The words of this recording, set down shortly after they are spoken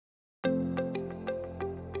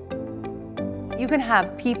You can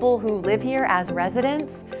have people who live here as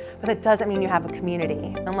residents, but that doesn't mean you have a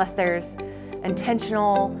community unless there's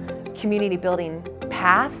intentional community building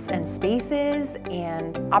paths and spaces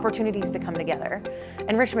and opportunities to come together.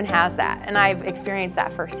 And Richmond has that, and I've experienced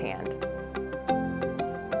that firsthand.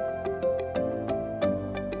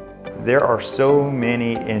 There are so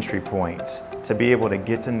many entry points to be able to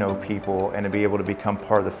get to know people and to be able to become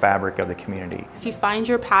part of the fabric of the community. If you find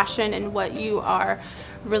your passion and what you are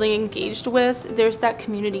really engaged with, there's that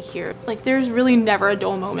community here. Like, there's really never a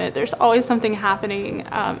dull moment. There's always something happening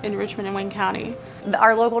in Richmond and Wayne County.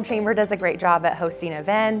 Our local chamber does a great job at hosting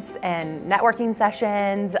events and networking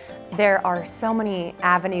sessions. There are so many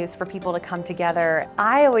avenues for people to come together.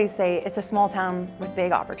 I always say it's a small town with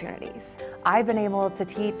big opportunities. I've been able to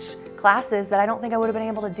teach classes that I don't think I would have been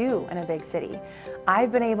able to do in a big city.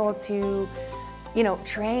 I've been able to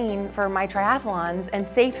train for my triathlons and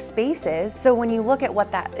safe spaces. So when you look at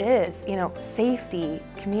what that is, safety,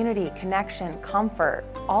 community, connection, comfort,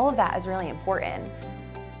 all of that is really important.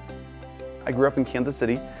 I grew up in Kansas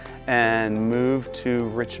City and moved to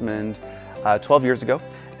Richmond 12 years ago,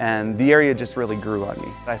 and the area just really grew on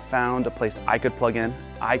me. I found a place I could plug in,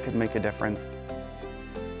 I could make a difference.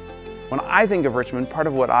 When I think of Richmond, part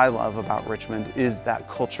of what I love about Richmond is that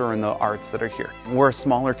culture and the arts that are here. We're a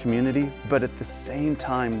smaller community, but at the same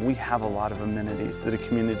time, we have a lot of amenities that a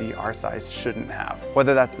community our size shouldn't have.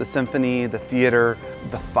 Whether that's the symphony, the theater,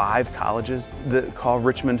 the 5 colleges that call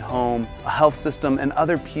Richmond home, a health system, and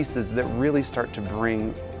other pieces that really start to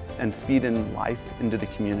bring and feed in life into the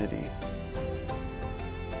community.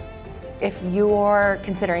 If you're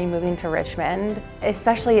considering moving to Richmond,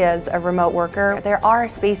 especially as a remote worker, there are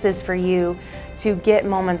spaces for you to get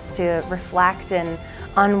moments to reflect and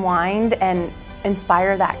unwind and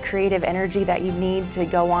inspire that creative energy that you need to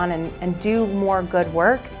go on and do more good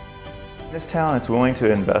work. This town is willing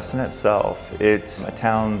to invest in itself. It's a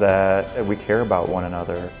town that we care about one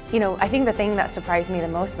another. I think the thing that surprised me the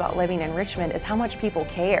most about living in Richmond is how much people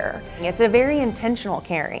care. It's a very intentional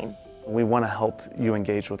caring. We want to help you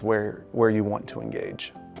engage with where you want to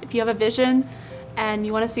engage. If you have a vision and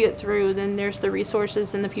you want to see it through, then there's the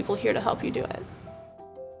resources and the people here to help you do it.